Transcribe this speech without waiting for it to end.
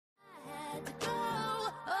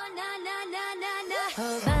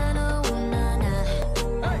Havana, ooh, na, na.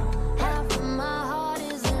 Half of my heart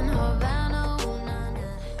is in Havana, ooh, na,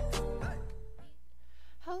 na.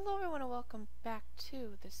 Hello everyone and welcome back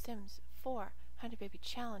to The Sims 4 100 Baby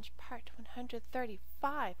Challenge Part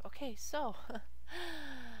 135. Okay, so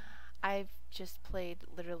I've just played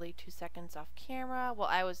literally 2 seconds off camera. Well,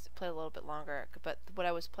 I was playing a little bit longer, but what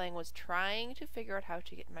I was playing was trying to figure out how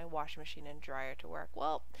to get my washing machine and dryer to work.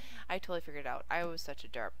 Well, I totally figured it out. I was such a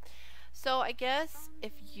derp. So I guess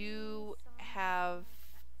if you have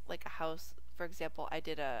like a house, for example, I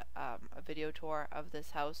did a video tour of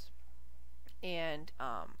this house, and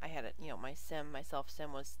I had it, my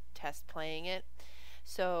self-sim was test playing it.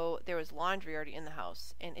 So there was laundry already in the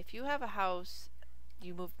house, and if you have a house,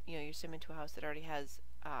 you move, you sim into a house that already has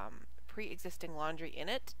pre-existing laundry in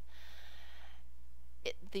it,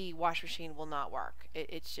 the wash machine will not work.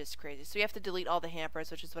 It's just crazy. So you have to delete all the hampers,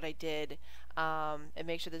 which is what I did, and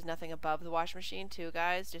make sure there's nothing above the wash machine too,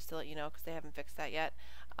 guys, just to let you know, because they haven't fixed that yet.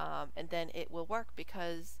 And then it will work,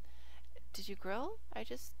 because did you grill?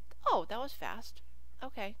 Oh, that was fast.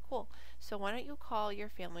 Okay, cool. So why don't you call your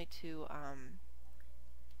family to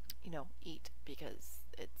eat, because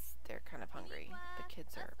they're kind of hungry. The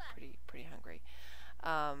kids are pretty hungry.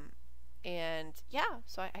 And yeah,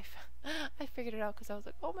 so I figured it out, because I was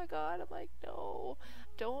like, oh my god, I'm like, no,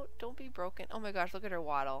 don't be broken. Oh my gosh, look at her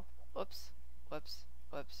waddle. Whoops. We're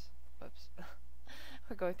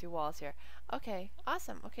going through walls here. Okay,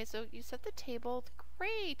 awesome. Okay, so you set the table.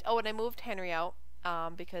 Great. Oh, and I moved Henry out,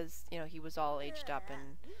 because he was all aged up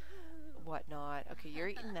and whatnot. Okay, you're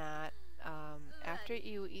eating that. After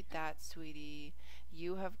you eat that, sweetie,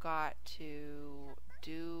 you have got to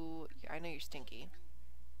do, I know you're stinky,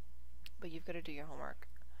 but you've got to do your homework.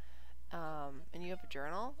 And you have a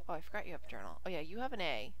journal? Oh, I forgot you have a journal. Oh yeah, you have an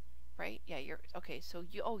A, right? Yeah, okay, so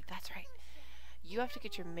oh, that's right. You have to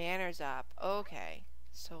get your manners up. Okay,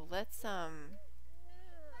 so let's, can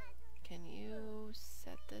you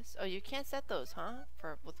set this? Oh, you can't set those, huh?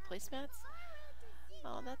 With placemats?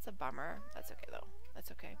 Oh, that's a bummer. That's okay though.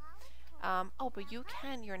 That's okay. Oh, but you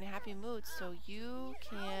can. You're in a happy mood, so you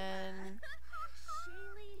can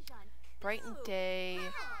brighten day.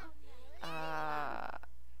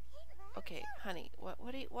 Okay, honey.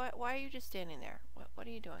 Why are you just standing there? What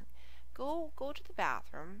are you doing? Go to the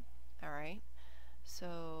bathroom. All right.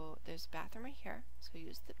 So there's a bathroom right here. So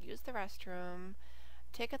use the restroom.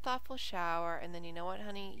 Take a thoughtful shower, and then you know what,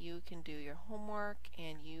 honey? You can do your homework,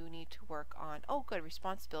 and you need to work on, oh good,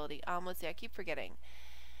 responsibility. Let's see, I keep forgetting.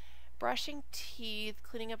 Brushing teeth,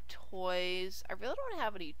 cleaning up toys. I really don't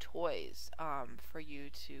have any toys for you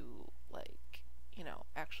to, like,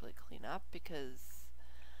 actually clean up, because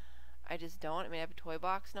I just don't. I mean, I have a toy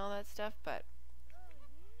box and all that stuff, but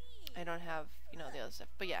I don't have, the other stuff.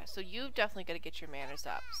 But yeah, so you've definitely got to get your manners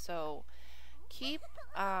up. So keep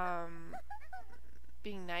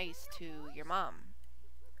being nice to your mom.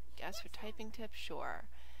 Ask for typing tips, sure.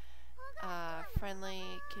 Friendly,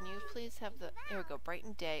 can you please have the, there we go,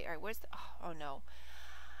 brighten day. Alright, where's the, oh no.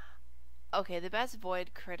 Okay, the best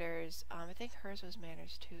void critters, I think hers was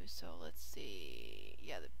manners too, so let's see.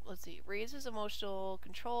 Yeah, let's see. Raises emotional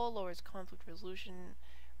control, lowers conflict resolution,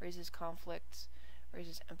 raises conflict,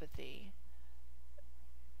 raises empathy.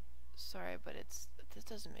 Sorry, but this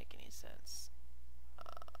doesn't make any sense.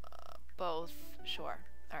 Both, sure.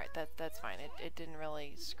 Alright, that's fine. It didn't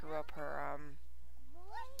really screw up her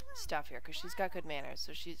stuff here, because she's got good manners,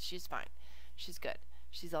 so she's fine. She's good.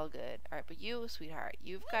 She's all good. Alright, but you, sweetheart,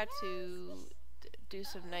 you've got to do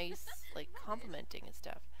some nice, like, complimenting and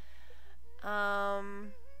stuff.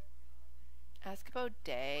 Ask about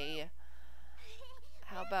day.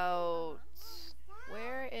 How about,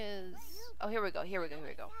 where is, oh, here we go.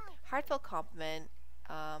 Heartfelt compliment.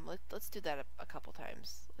 Let's do that a couple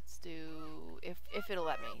times. Let's do, if it'll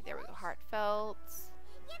let me. There we go. Heartfelt.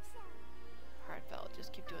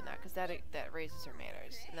 Just keep doing that, because that raises her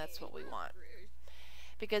manners, and that's what we want.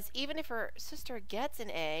 Because even if her sister gets an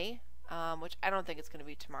A, which I don't think it's going to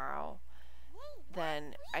be tomorrow,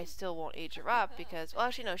 then I still won't age her up, because, well,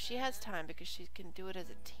 actually no, she has time, because she can do it as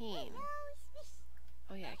a teen.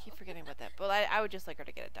 Oh yeah, I keep forgetting about that. But I would just like her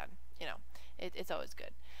to get it done. It's always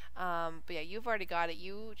good. But yeah, you've already got it.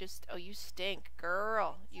 You stink,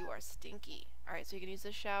 girl. You are stinky. Alright, so you can use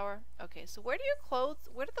the shower. Okay, so where do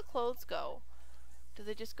the clothes go? Do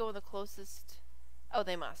they just go in the closest? Oh,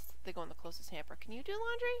 they must. They go in the closest hamper. Can you do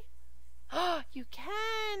laundry? Oh, you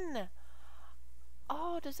can!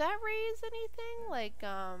 Oh, does that raise anything? Like,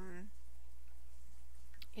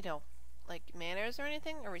 like manners or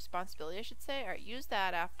anything? Or responsibility, I should say. Alright, use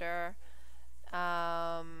that after.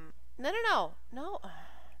 No.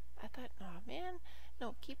 I thought, oh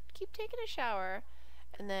No, keep taking a shower.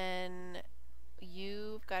 And then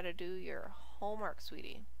you've got to do your homework,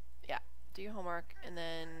 sweetie. Yeah, do your homework. And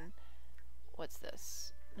then what's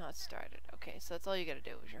this? No, it's started. Okay, so that's all you got to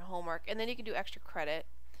do is your homework. And then you can do extra credit,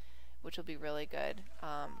 which will be really good,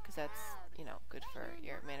 because that's, you know, good for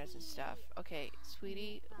your manners and stuff. Okay,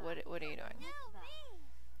 sweetie, what are you doing?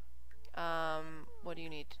 What do you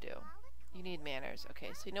need to do? You need manners.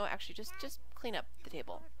 Okay, so you know what? Actually, just clean up the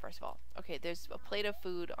table, first of all. Okay, there's a plate of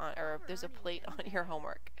food on, or there's a plate on your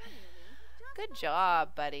homework. Good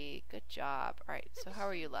job, buddy. Good job. All right, so how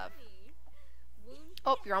are you, love?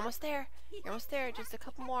 Oh, you're almost there. You're almost there. Just a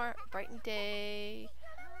couple more. Brighten day.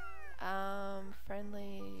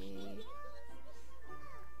 Friendly.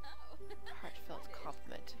 Heartfelt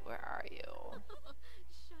compliment. Where are you?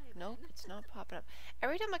 Nope, it's not popping up.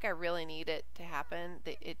 Every time like I really need it to happen,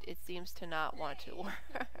 it seems to not want to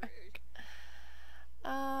work.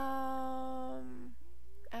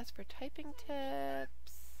 Ask for typing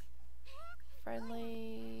tips.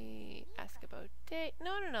 Friendly. Ask about date.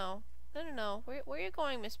 No. Where are you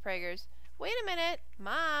going, Miss Praggers? Wait a minute,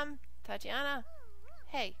 Mom, Tatianna.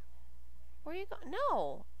 Hey, where are you going?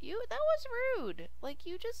 No, that was rude. Like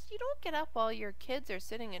you don't get up while your kids are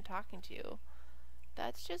sitting and talking to you.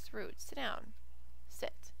 That's just rude. Sit down.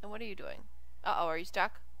 Sit. And what are you doing? Uh-oh, are you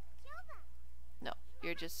stuck? No,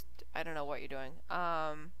 you're just, I don't know what you're doing.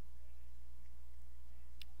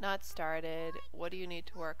 Not started. What do you need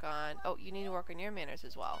to work on? Oh, you need to work on your manners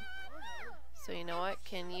as well. So you know what?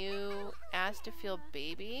 Can you ask to feel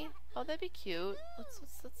baby? Oh, that'd be cute. Let's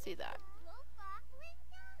see that.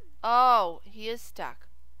 Oh, he is stuck.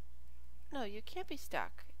 No, you can't be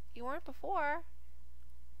stuck. You weren't before.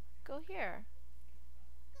 Go here.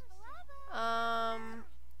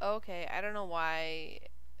 Okay, I don't know why.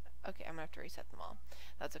 Okay, I'm gonna have to reset them all.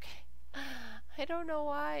 That's okay. I don't know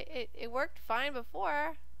why. It worked fine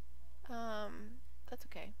before. That's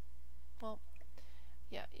okay. Well,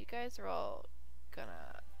 yeah, you guys are all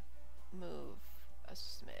gonna move a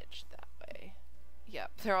smidge that way.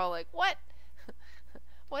 Yep, they're all like, what?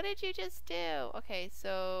 What did you just do? Okay,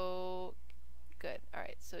 so good.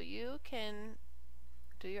 Alright, so you can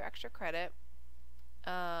do your extra credit.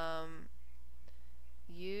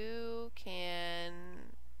 You can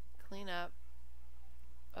clean up.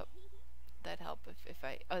 Oh, that'd help if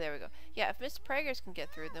I... Oh, there we go. Yeah, if Miss Praggers can get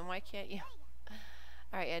through, then why can't you?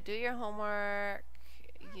 Alright, yeah, do your homework.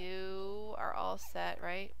 You are all set,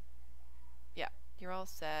 right? Yeah, you're all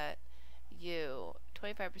set. You,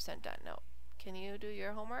 25% done. No. Can you do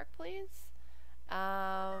your homework, please?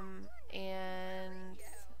 And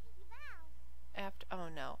after... Oh,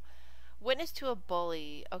 no. Witness to a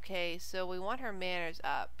bully. Okay, so we want her manners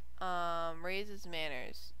up. Raises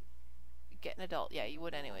manners. Get an adult. Yeah, you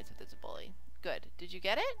would anyways if there's a bully. Good. Did you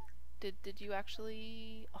get it? Did you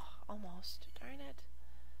actually... Oh, almost. Darn it.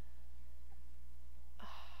 Oh,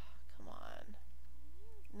 come on.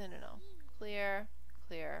 No. Clear.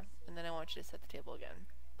 And then I want you to set the table again.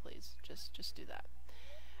 Please. Just do that.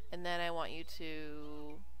 And then I want you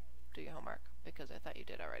to do your homework. Because I thought you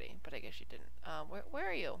did already, but I guess you didn't. Where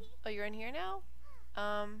are you? Oh, you're in here now?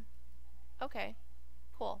 Okay.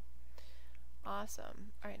 Cool.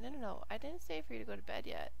 Awesome. Alright, no. I didn't say for you to go to bed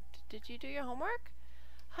yet. Did you do your homework?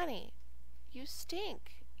 Honey, you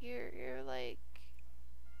stink. You're like...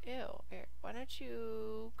 Ew. Here, why don't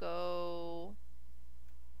you go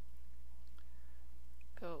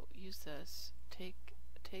use this. Take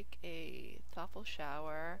a thoughtful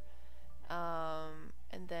shower.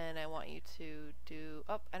 And then I want you to do...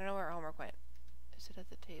 Oh, I don't know where our homework went. Is it at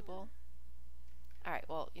the table? Alright,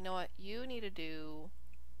 well, you know what? You need to do...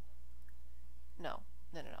 No.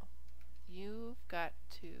 You've got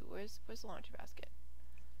to... Where's the laundry basket?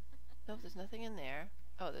 Nope, there's nothing in there.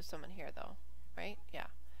 Oh, there's some in here, though. Right? Yeah.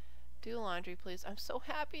 Do laundry, please. I'm so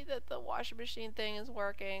happy that the washing machine thing is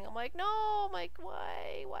working. I'm like, no! I'm like,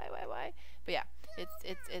 why? But yeah,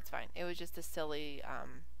 it's fine. It was just a silly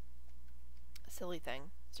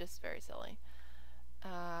thing. It's just very silly.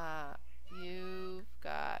 You've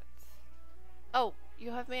got... Oh, you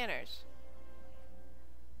have manners.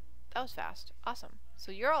 That was fast. Awesome.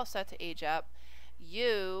 So you're all set to age up.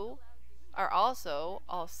 You are also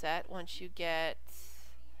all set once you get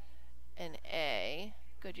an A.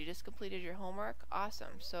 Good, you just completed your homework.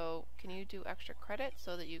 Awesome. So can you do extra credit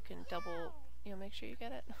so that you can double, make sure you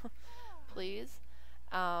get it? Please.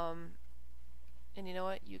 And you know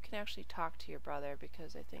what? You can actually talk to your brother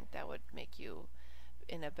because I think that would make you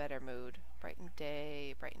in a better mood. Brighten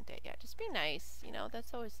day. Yeah, just be nice.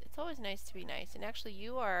 It's always nice to be nice. And actually,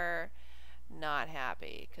 you are not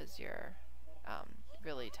happy because you're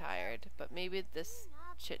really tired. But maybe this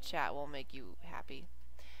chit chat will make you happy.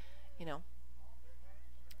 You know.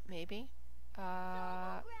 Maybe.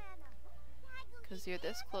 Because you're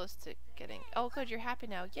this close to getting... Oh, good, you're happy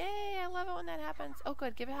now. Yay, I love it when that happens. Oh,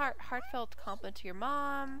 good, give a heartfelt compliment to your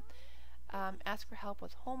mom. Ask for help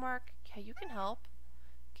with homework. Yeah, you can help.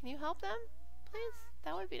 Can you help them, please?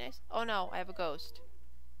 That would be nice. Oh, no, I have a ghost.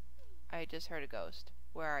 I just heard a ghost.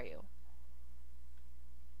 Where are you?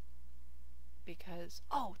 Because...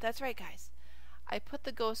 Oh, that's right, guys. I put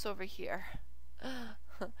the ghosts over here.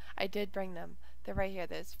 I did bring them. They're right here.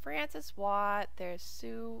 There's Francis Watt. There's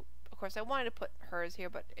Sue. Of course, I wanted to put hers here,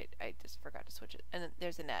 but I just forgot to switch it. And then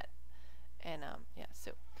there's Annette. And, yeah,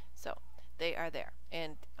 Sue. So, they are there.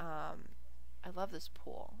 And, I love this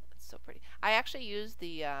pool. It's so pretty. I actually used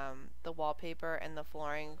the wallpaper and the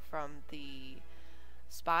flooring from the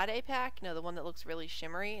Spa Day pack. You know, the one that looks really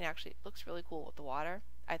shimmery and actually looks really cool with the water.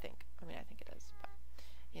 I think. I mean, I think it is. But,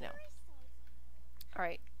 you know.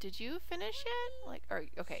 Alright, did you finish yet? Like, or,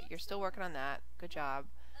 okay, you're still working on that. Good job.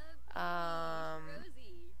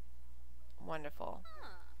 Wonderful.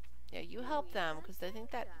 Yeah, you help them, because I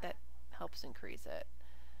think that helps increase it.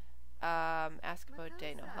 Ask about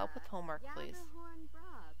day. No, help with homework, please.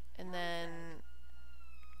 And then,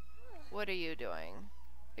 what are you doing?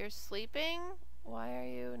 You're sleeping? Why are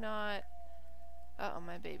you not... Uh-oh,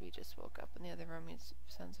 my baby just woke up in the other room. He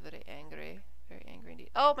sounds very angry. Very angry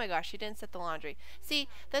indeed. Oh my gosh, she didn't set the laundry. See,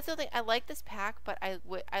 that's the thing. I like this pack, but I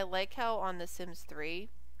like how on The Sims 3...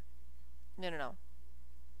 No.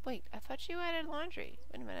 Wait, I thought you added laundry.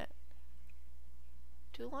 Wait a minute.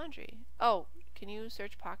 Do laundry. Oh, can you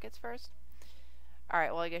search pockets first?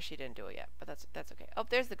 Alright, well I guess she didn't do it yet, but that's okay. Oh,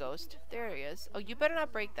 there's the ghost. There he is. Oh, you better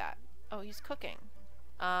not break that. Oh, he's cooking.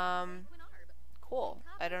 Cool.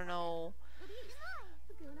 I don't know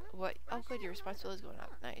what... Oh, good, your responsibility's going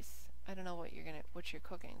up. Nice. I don't know what you're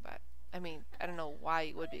cooking, but I mean, I don't know why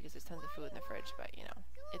you would be because there's tons of food in the fridge, but you know,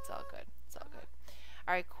 it's all good. It's all good.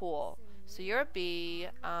 All right, cool. So you're a B.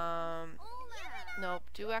 Nope.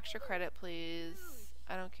 Do extra credit, please.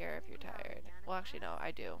 I don't care if you're tired. Well, actually, no,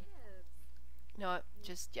 I do. You know what?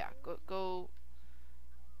 Just yeah, go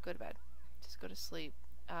to bed. Just go to sleep.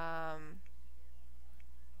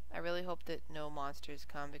 I really hope that no monsters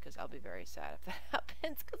come because I'll be very sad if that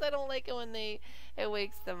happens because I don't like it when it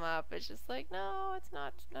wakes them up. It's just like, no, it's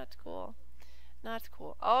not cool. Not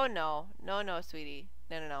cool. Oh, no, sweetie.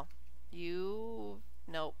 No.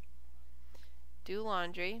 Nope. Do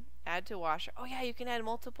laundry. Add to washer. Oh, yeah, you can add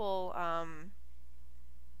multiple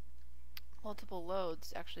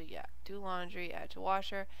loads. Actually, yeah. Do laundry, add to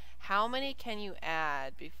washer. How many can you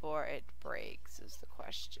add before it breaks is the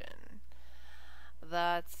question.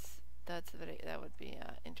 That would be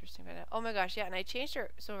interesting. Oh my gosh, yeah, and I changed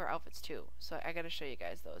some of her outfits too, so I gotta show you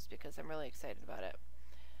guys those because I'm really excited about it.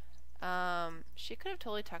 She could have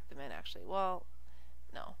totally tucked them in actually. Well,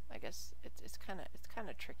 no, I guess it's kind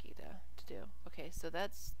of tricky to do. Okay, so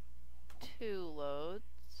that's 2 loads,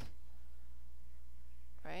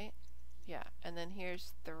 right? Yeah, and then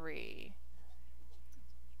here's 3.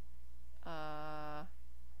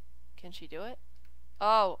 Can she do it?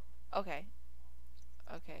 Oh, okay.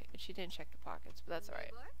 Okay, she didn't check the pockets, but that's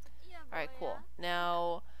alright. Alright, cool.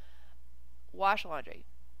 Now, wash laundry.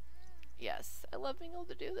 Yes, I love being able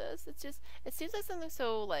to do this. It's just, it seems like something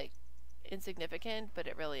so, like, insignificant, but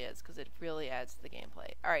it really is, because it really adds to the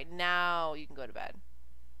gameplay. Alright, now you can go to bed.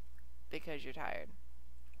 Because you're tired.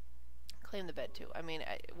 Claim the bed, too. I mean,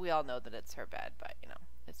 we all know that it's her bed, but, you know,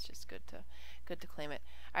 it's just good to claim it.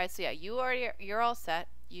 Alright, so yeah, you're all set.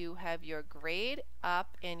 You have your grade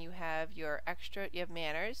up, and you have your extra, you have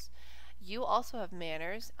manners. You also have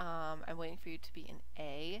manners. I'm waiting for you to be an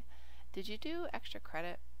A. Did you do extra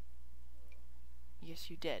credit? Yes,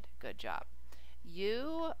 you did. Good job.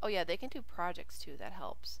 Oh yeah, they can do projects too. That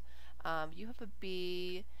helps. You have a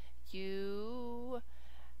B. You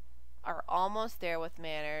are almost there with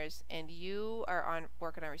manners, and you are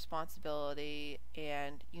working on responsibility,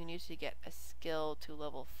 and you need to get a skill to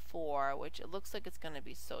level 4, which it looks like it's going to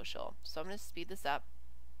be social. So I'm going to speed this up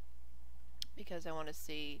because I want to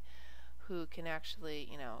see who can actually,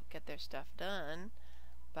 you know, get their stuff done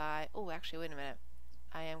by... Oh, actually, wait a minute.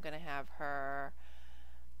 I am going to have her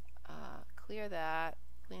clear that,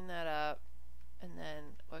 clean that up, and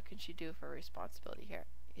then what can she do for responsibility here?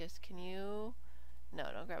 Yes, can you... No,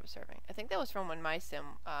 don't grab a serving. I think that was from when my sim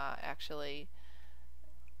actually...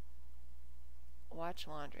 Watch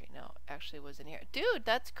laundry. No, actually was in here. Dude,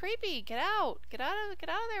 that's creepy. Get out. Get out of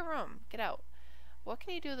their room. Get out. What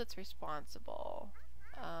can you do that's responsible?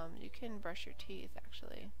 You can brush your teeth,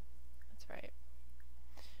 actually. That's right.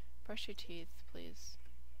 Brush your teeth, please.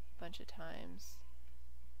 A bunch of times.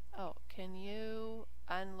 Oh, can you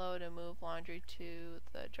unload and move laundry to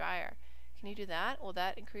the dryer? Can you do that? Will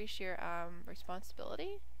that increase your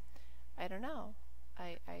responsibility? I don't know.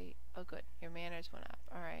 Oh good. Your manners went up.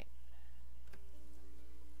 Alright.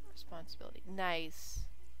 Responsibility. Nice.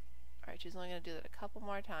 Alright, she's only going to do that a couple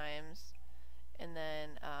more times. And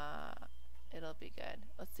then, it'll be good.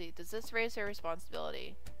 Let's see. Does this raise her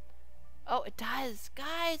responsibility? Oh, it does!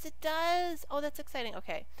 Guys, it does! Oh, that's exciting.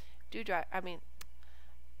 Okay. Do dry. I mean,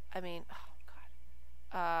 oh,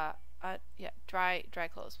 God. Yeah, dry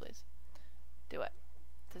clothes, please. Do it.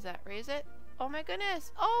 Does that raise it? Oh my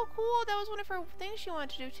goodness! Oh, cool! That was one of her things she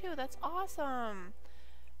wanted to do too. That's awesome!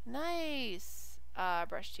 Nice!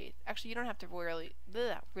 Brush teeth. Actually, you don't have to really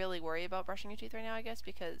worry about brushing your teeth right now, I guess,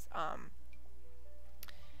 because,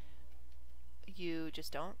 you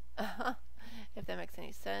just don't. If that makes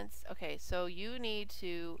any sense. Okay, so you need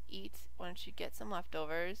to eat. Why don't you get some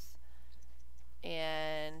leftovers?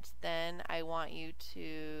 And then I want you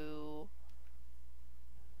to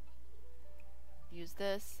use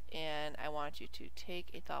this, and I want you to take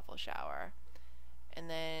a thoughtful shower. And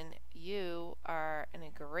then you are in a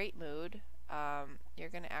great mood. You're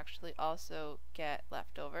gonna actually also get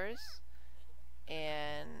leftovers,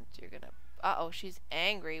 and you're gonna uh-oh, she's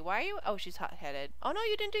angry. Why are you? Oh, she's hot-headed. Oh no,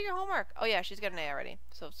 you didn't do your homework. Oh yeah, she's got an A already.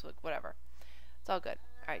 So whatever. It's all good.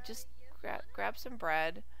 Alright, just grab some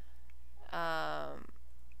bread.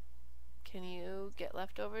 Can you get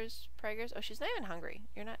leftovers, Preggers? Oh, she's not even hungry.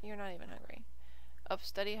 You're not even hungry. Oh,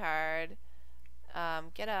 study hard.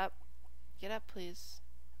 Get up. Get up, please.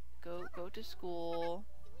 Go to school.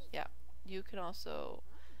 Yeah. You can also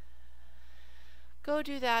go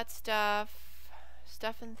do that stuff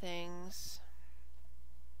and things.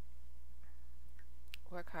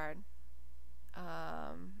 Work hard.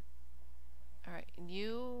 Alright, and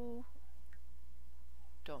you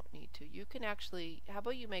don't need to. You can actually, how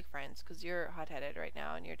about you make friends? Because you're hot-headed right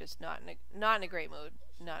now and you're just not in a great mood.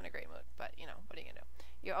 Not in a great mood, but you know, what are you gonna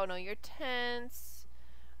do? Oh no, you're tense.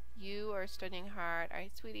 You are studying hard.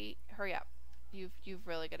 Alright, sweetie, hurry up. You've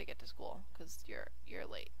really got to get to school because you're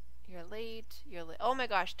late. You're late. Oh my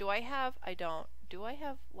gosh, I don't. Do I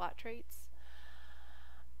have lot traits?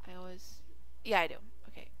 Yeah, I do.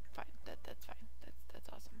 Okay, fine. That's fine. That's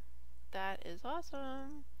awesome. That is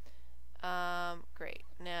awesome. Great.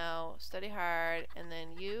 Now, study hard, and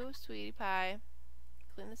then you, sweetie pie,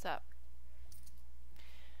 clean this up.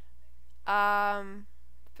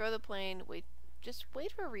 Throw the plane. Just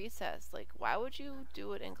wait for recess. Like, why would you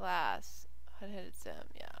do it in class? Hot-headed sim.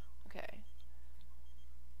 Yeah. Okay.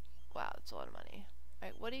 Wow, that's a lot of money.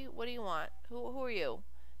 Alright, what do you want? Who are you?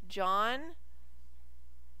 John?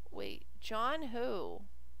 Wait, John who?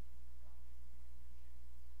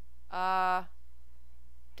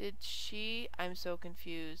 Did she? I'm so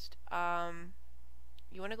confused.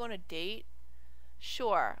 You want to go on a date?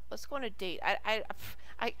 Sure, let's go on a date. I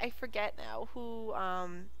forget now who, I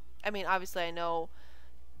mean, obviously I know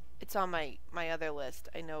it's on my other list.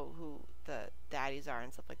 I know who the daddies are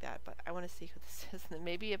and stuff like that, but I want to see who this is. And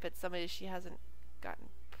maybe if it's somebody she hasn't gotten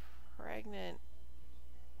pregnant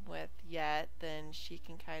with yet, then she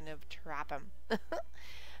can kind of trap him.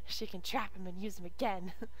 She can trap him and use him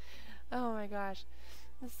again. Oh my gosh,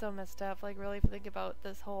 this is so messed up. Like, really, if you think about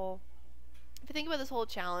this whole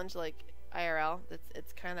challenge, like IRL,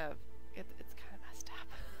 it's kind of messed up.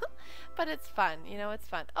 But it's fun, you know. It's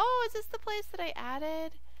fun. Oh, is this the place that I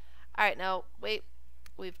added? All right, no, wait.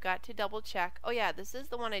 We've got to double check. Oh yeah, this is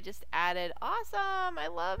the one I just added. Awesome! I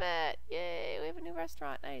love it. Yay! We have a new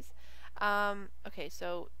restaurant. Nice. Okay,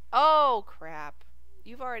 so oh crap.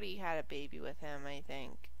 You've already had a baby with him, I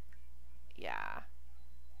think. Yeah.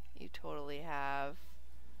 You totally have.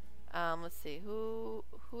 Let's see. Who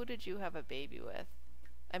did you have a baby with?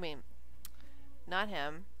 I mean, not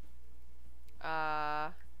him.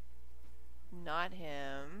 Not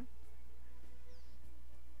him.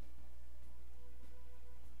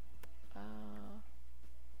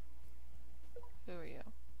 Who are you?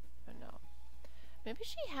 Oh no. Maybe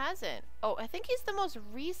she hasn't. Oh, I think he's the most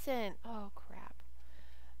recent. Oh crap.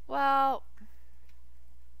 Well,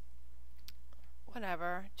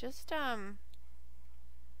 whatever. Just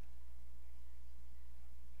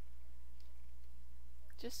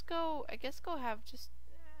go, I guess go have just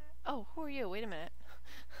oh, who are you? Wait a minute.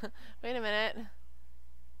 Wait a minute.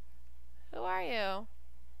 Who are you?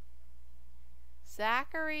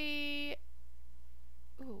 Zachary.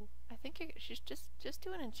 Ooh, I think she's just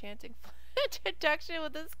do an enchanting introduction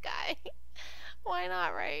with this guy. Why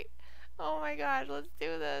not, right? Oh my gosh, let's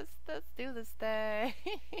do this. Let's do this thing.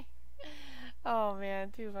 Oh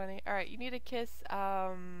man, too funny. Alright, you need to kiss 2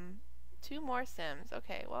 more Sims.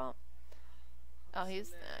 Okay, well, Oh,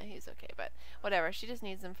 he's okay, but whatever. She just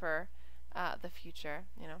needs him for the future,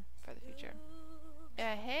 you know, for the future.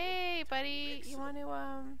 Yeah, hey, buddy, you want to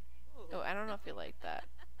Oh, I don't know if you like that.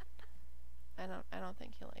 I don't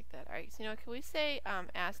think you like that. All right, so you know, can we say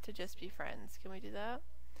ask to just be friends? Can we do that?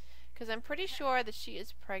 Because I'm pretty sure that she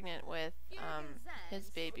is pregnant with his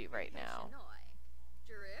baby right now.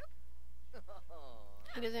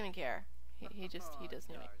 He doesn't even care. He doesn't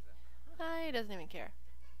even. He doesn't even care.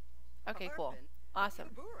 Okay, cool. Awesome.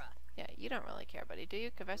 Yeah, you don't really care, buddy, do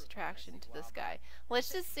you? Confess attraction to this guy. Let's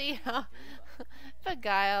just see how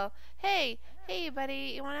beguile. Hey,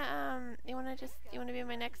 buddy, you wanna be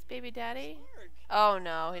my next baby daddy? Oh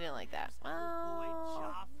no, he didn't like that.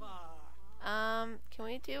 Well, can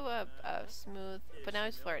we do a smooth? But now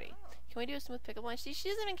he's flirty. Can we do a smooth pickup line? She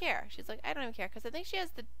doesn't even care. She's like, I don't even care, because I think she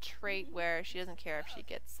has the trait where she doesn't care if she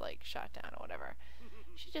gets like shot down or whatever.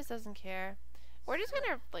 She just doesn't care. We're just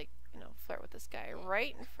gonna like, you know, flirt with this guy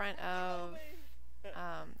right in front of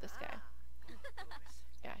this guy.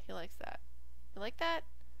 Yeah, he likes that. You like that?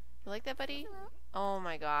 You like that, buddy? Oh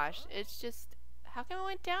my gosh, it's just, how come it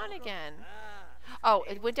went down again? Oh,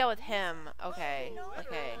 it went down with him. Okay,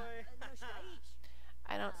 okay.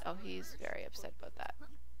 I don't. Oh, he's very upset about that.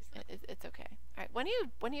 It's okay. All right. When do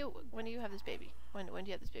you have this baby? When do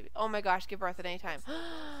you have this baby? Oh my gosh, give birth at any time.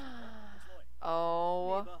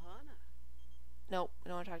 Oh. No, we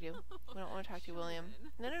don't want to talk to you. We don't want to talk to you, William.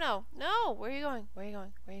 No. Where are you going? Where are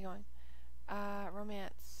you going?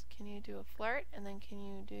 Romance. Can you do a flirt? And then can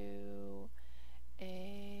you do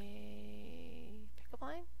a pickup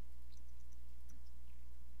line?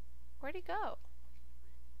 Where'd he go?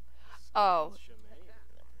 Oh,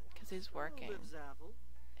 because he's working.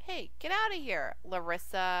 Hey, get out of here,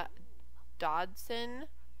 Larissa Dodson.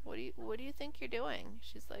 What do you think you're doing?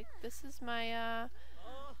 She's like, this is my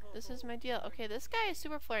deal. Okay, this guy is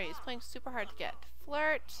super flirty. He's playing super hard to get.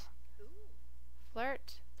 Flirt,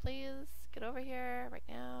 please get over here right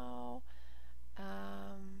now.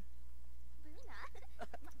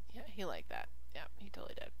 Yeah, he liked that. Yeah, he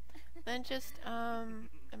totally did. Then just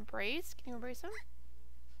embrace. Can you embrace him?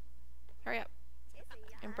 Hurry up.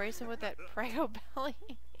 Embrace him with that prego belly.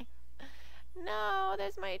 No,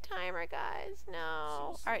 there's my timer, guys. No.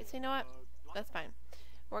 All right, so you know what? That's fine.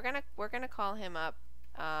 We're gonna call him up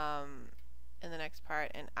in the next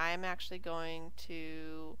part, and I'm actually going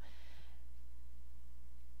to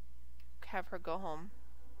have her go home,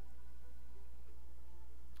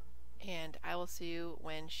 and I will see you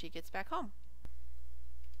when she gets back home.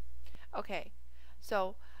 Okay,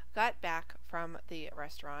 so got back from the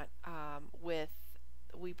restaurant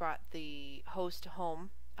we brought the host home,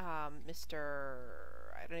 Mr.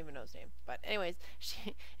 I don't even know his name, but anyways,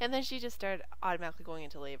 and then she just started automatically going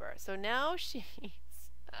into labor. So now she's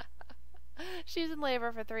in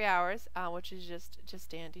labor for 3 hours, which is just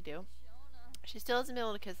dandy do. She still hasn't been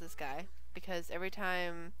able to kiss this guy because every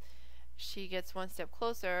time she gets one step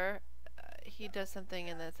closer, he does something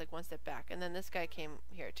and then it's like one step back. And then this guy came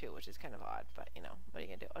here too, which is kind of odd, but you know, what are you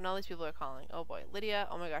gonna do? And all these people are calling. Oh boy, Lydia,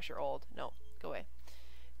 oh my gosh, you're old. No, go away.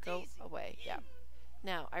 Go away. Yeah.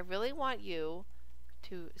 Now, I really want you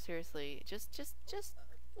to seriously just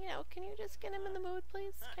you know, can you just get him in the mood,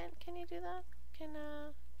 please? Can you do that? Can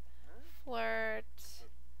flirt.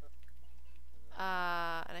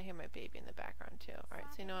 And I hear my baby in the background too. All right,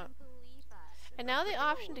 so you know what? And now the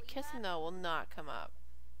option to kiss him though will not come up.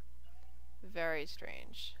 Very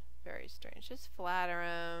strange. Very strange. Just flatter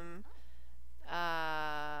him.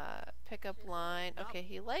 Pickup line. Okay,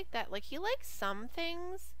 he liked that. Like, he likes some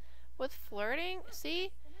things with flirting.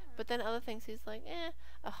 See? But then other things he's like, eh.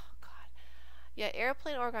 Oh, God. Yeah,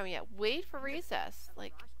 airplane origami. Yeah, wait for recess.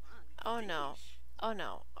 Like, oh no. Oh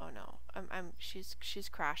no. Oh no. She's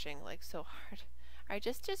crashing like so hard. All right,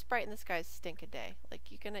 just brighten this guy's stinking day. Like,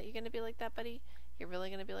 you gonna be like that, buddy? You're really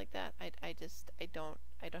gonna be like that? I don't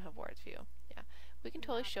have words for you. Yeah, we can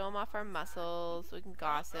totally show him off our muscles. We can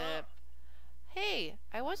gossip. Hey,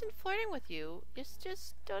 I wasn't flirting with you.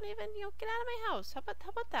 Just don't even, you know, get out of my house. How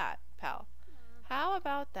about that, pal? How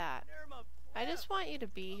about that? I just want you to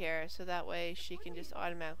be here so that way she can just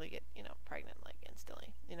automatically get, you know, pregnant like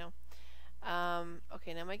instantly, you know.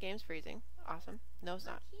 Okay, now my game's freezing. Awesome. No, it's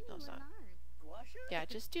not. No, it's not. Yeah,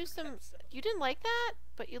 just do some. You didn't like that,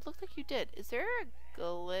 but you looked like you did. Is there a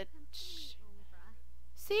glitch?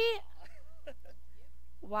 See?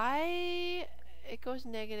 Why it goes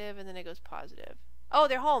negative and then it goes positive? Oh,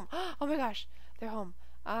 they're home. Oh my gosh, they're home.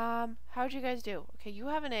 How'd you guys do? Okay, you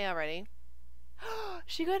have an A already.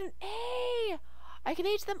 She got an A. I can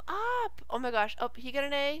age them up. Oh my gosh. Oh, he got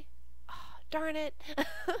an A. Oh, Darn it.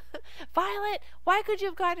 Violet, why could you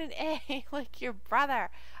have gotten an A like your brother?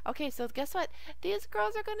 Okay, so guess what? These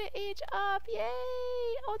girls are gonna age up. Yay!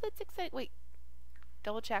 Oh, that's exciting. Wait,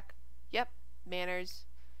 double check. Yep, manners.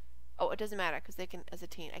 Oh, it doesn't matter because they can as a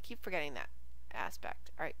teen. I keep forgetting that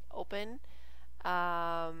aspect. All right, open.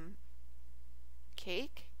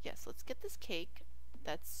 Cake. Yes, let's get this cake.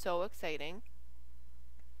 That's so exciting.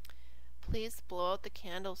 Please blow out the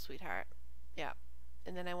candle, sweetheart. Yeah.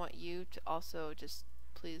 And then I want you to also just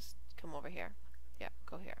please come over here. Yeah,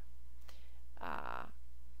 go here.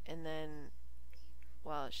 And then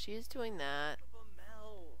while she's doing that.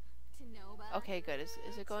 Okay, good. Is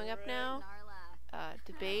it going up now?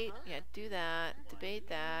 Debate. Yeah, do that. Debate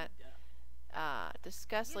that.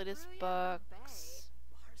 Discuss latest books.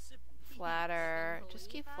 Flatter. Just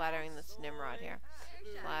keep flattering this Nimrod here.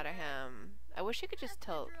 Flatter him. I wish you could just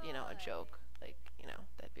tell, you know, a joke. Like, you know,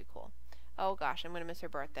 that'd be cool. Oh gosh, I'm gonna miss her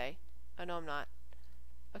birthday. Oh no, I'm not.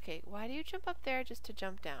 Okay, why do you jump up there just to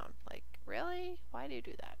jump down? Like, really? Why do you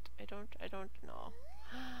do that? I don't know.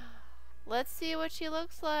 Let's see what she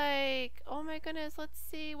looks like. Oh my goodness, let's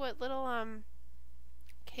see what little,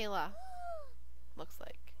 Kayla looks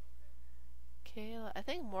like. Kayla, I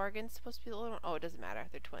think Morgan's supposed to be the little one. Oh, it doesn't matter.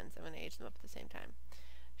 They're twins. I'm gonna age them up at the same time.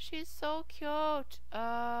 She's so cute.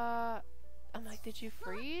 I'm like, did you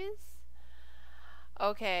freeze?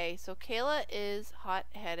 Okay, so Kayla is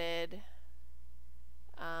hot-headed.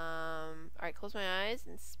 Alright, close my eyes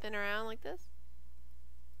and spin around like this.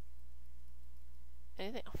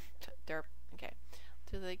 Anything? Oh, derp. Okay.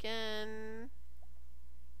 Do that again.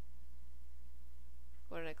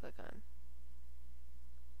 What did I click on?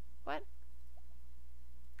 What?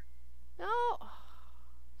 No!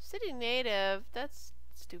 City native. That's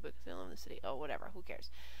stupid because I don't live in the city. Oh, whatever. Who cares?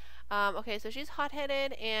 Okay, so she's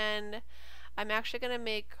hot-headed, and I'm actually gonna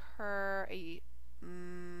make her a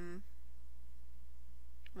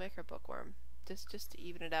make her bookworm, just to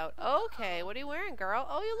even it out. Okay, what are you wearing, girl?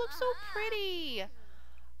 Oh, you look so pretty.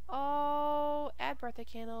 Oh, add birthday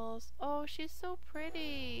candles. Oh, she's so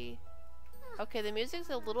pretty. Okay, the music's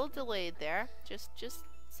a little delayed there. Just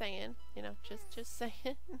saying, you know, just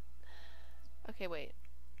saying. Okay, wait.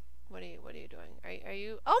 What are you doing? Are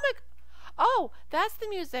you? Oh my. Oh, that's the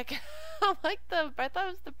music. I thought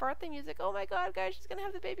it was the birthday music. Oh my god, guys, she's gonna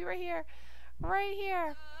have the baby right here. Right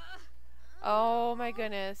here. Oh my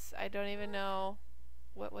goodness. I don't even know.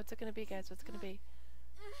 What's it gonna be, guys? What's it gonna be?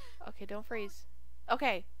 Okay, don't freeze.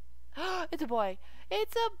 Okay. It's a boy.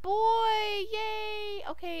 It's a boy! Yay!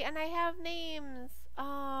 Okay, and I have names.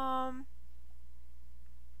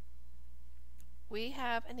 We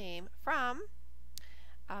have a name from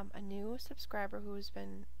a new subscriber who's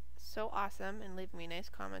been so awesome and leaving me nice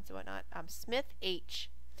comments and whatnot. Smith H.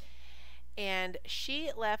 And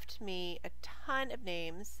she left me a ton of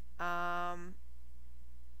names. And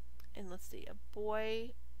let's see, a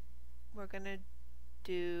boy, we're gonna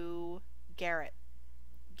do Garrett.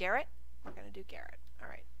 Garrett? We're gonna do Garrett.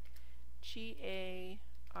 Alright. Garrett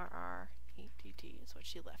is what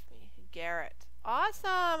she left me. Garrett.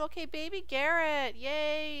 Awesome! Okay, baby Garrett.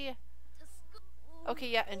 Yay! Okay,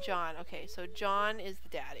 yeah, and John. Okay, so John is the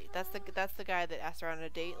daddy. That's the guy that asked her on a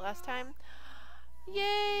date last time.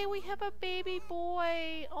 Yay, we have a baby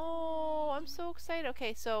boy. Oh, I'm so excited.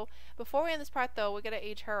 Okay, so before we end this part, though, we're going to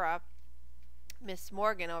age her up. Miss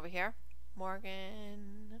Morgan over here.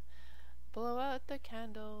 Morgan, blow out the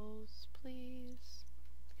candles, please.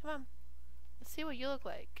 Come on. Let's see what you look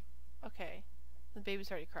like. Okay. The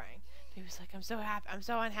baby's already crying. The baby's like, I'm so happy. I'm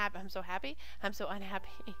so unhappy. I'm so happy. I'm so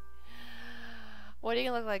unhappy. What are you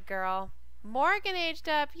going to look like, girl? Morgan aged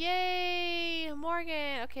up. Yay!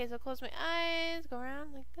 Morgan. Okay, so close my eyes. Go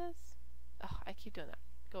around like this. Oh, I keep doing that.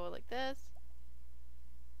 Go like this.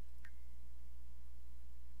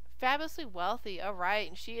 Fabulously wealthy. Alright.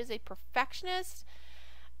 And she is a perfectionist.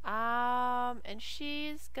 And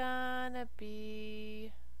she's gonna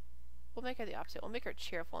be... We'll make her the opposite. We'll make her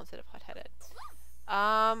cheerful instead of hot-headed.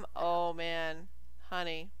 Oh man.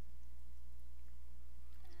 Honey.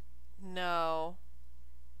 No.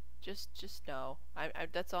 Just no.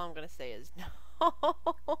 That's all I'm gonna say is no.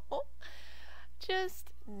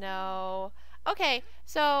 Just no. Okay,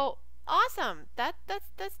 so awesome. That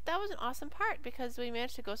was an awesome part because we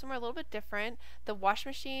managed to go somewhere a little bit different. The wash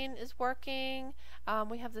machine is working.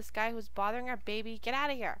 We have this guy who's bothering our baby. Get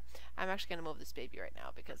out of here. I'm actually gonna move this baby right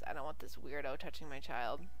now because I don't want this weirdo touching my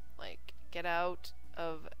child. Like, get out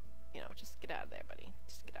of, you know, just get out of there, buddy.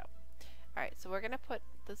 Just get out. Alright, so we're gonna put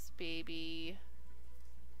this baby...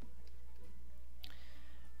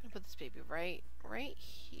 I'm gonna put this baby right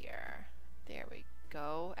here. There we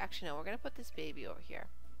go. Actually, no, we're gonna put this baby over here.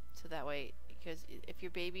 So that way it because if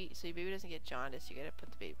your baby doesn't get jaundice, you gotta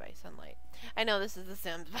put the baby by sunlight. I know this is The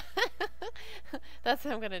Sims, but that's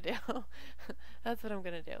what I'm gonna do. That's what I'm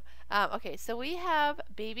gonna do. Okay, so we have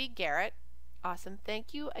baby Garrett. Awesome.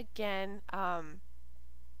 Thank you again. So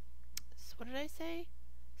what did I say?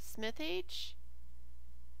 Smith H?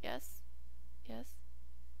 Yes? Yes?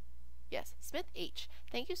 Yes, Smith H.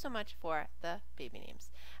 Thank you so much for the baby names.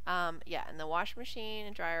 Yeah, and the washing machine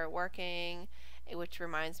and dryer are working, which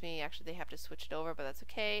reminds me, actually they have to switch it over, but that's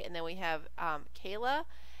okay. And then we have Kayla,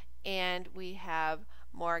 and we have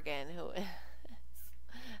Morgan, who is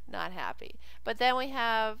not happy. But then we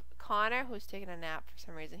have Connor, who's taking a nap for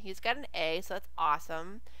some reason. He's got an A, so that's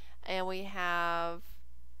awesome. And we have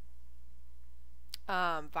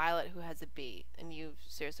Violet, who has a B, and you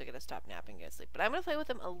seriously gotta stop napping and get sleep. But I'm gonna play with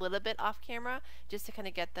them a little bit off camera, just to kind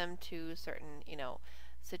of get them to certain,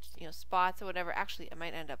 spots or whatever. Actually, I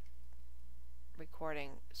might end up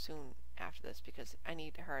recording soon after this because I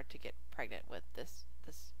need her to get pregnant with this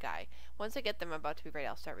guy. Once I get them about to be ready,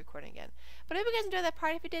 I'll start recording again. But I hope you guys enjoyed that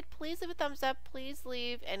part. If you did, please leave a thumbs up. Please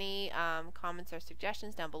leave any comments or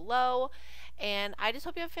suggestions down below. And I just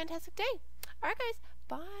hope you have a fantastic day. Alright guys,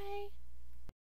 bye.